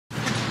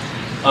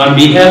On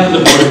behalf of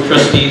the Board of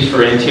Trustees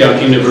for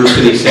Antioch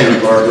University,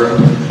 Santa Barbara,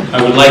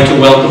 I would like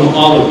to welcome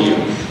all of you,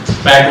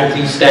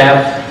 faculty,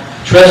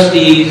 staff,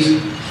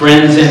 trustees,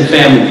 friends, and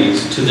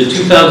families to the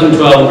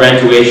 2012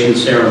 graduation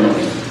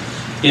ceremony.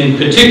 In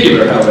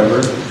particular,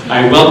 however,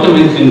 I welcome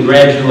and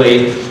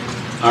congratulate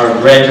our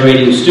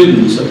graduating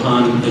students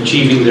upon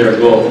achieving their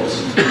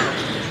goals.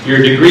 Your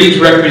degrees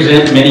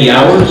represent many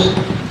hours,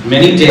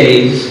 many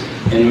days,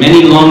 and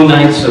many long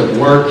nights of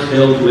work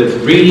filled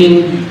with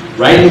reading,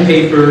 writing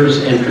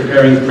papers, and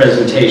preparing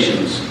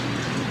presentations.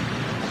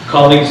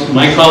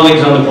 My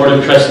colleagues on the Board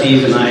of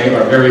Trustees and I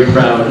are very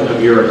proud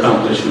of your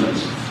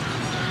accomplishments.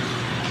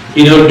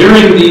 You know,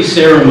 during these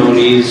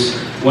ceremonies,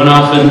 one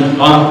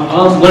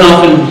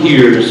often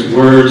hears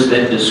words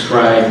that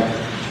describe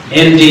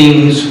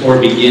endings or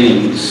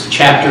beginnings,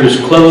 chapters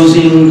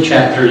closing,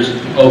 chapters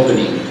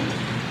opening.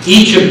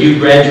 Each of you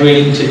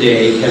graduating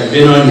today have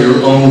been on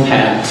your own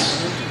paths,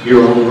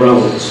 your own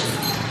roads.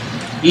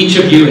 Each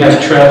of you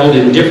have traveled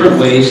in different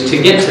ways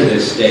to get to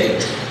this day,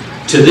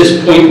 to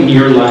this point in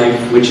your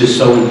life, which is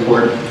so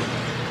important.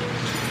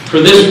 For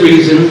this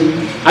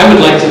reason, I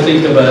would like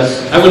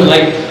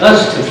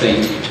us to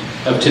think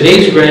of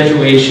today's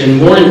graduation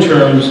more in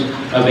terms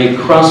of a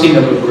crossing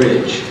of a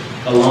bridge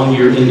along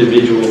your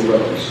individual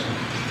roads.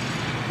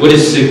 What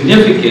is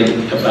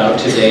significant about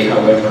today,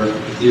 however,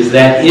 is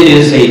that it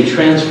is a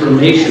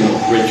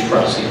transformational bridge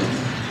crossing.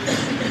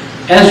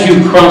 As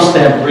you cross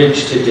that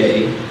bridge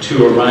today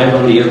to arrive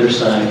on the other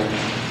side,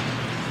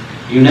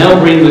 you now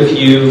bring with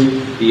you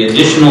the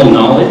additional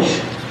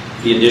knowledge,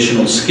 the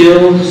additional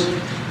skills,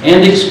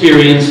 and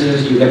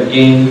experiences you have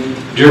gained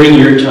during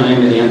your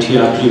time at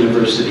Antioch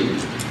University.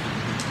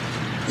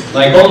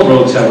 Like all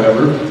roads,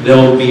 however, there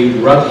will be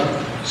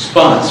rough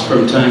spots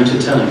from time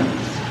to time.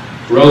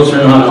 Roads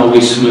are not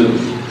always smooth.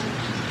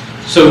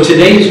 So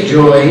today's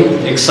joy,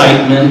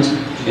 excitement,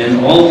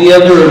 and all the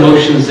other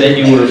emotions that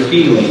you are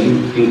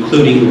feeling,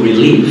 including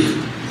relief,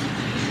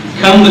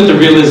 come with the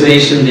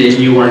realization that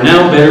you are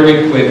now better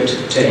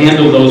equipped to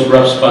handle those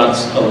rough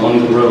spots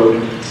along the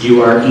road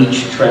you are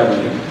each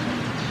traveling.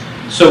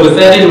 So with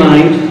that in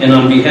mind, and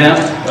on behalf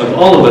of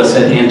all of us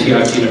at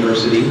Antioch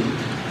University,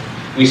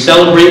 we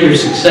celebrate your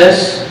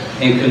success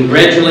and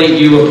congratulate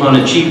you upon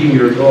achieving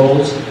your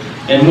goals,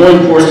 and more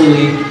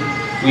importantly,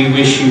 we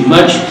wish you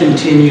much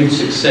continued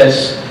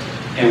success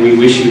and we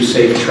wish you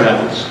safe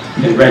travels.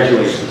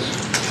 Congratulations.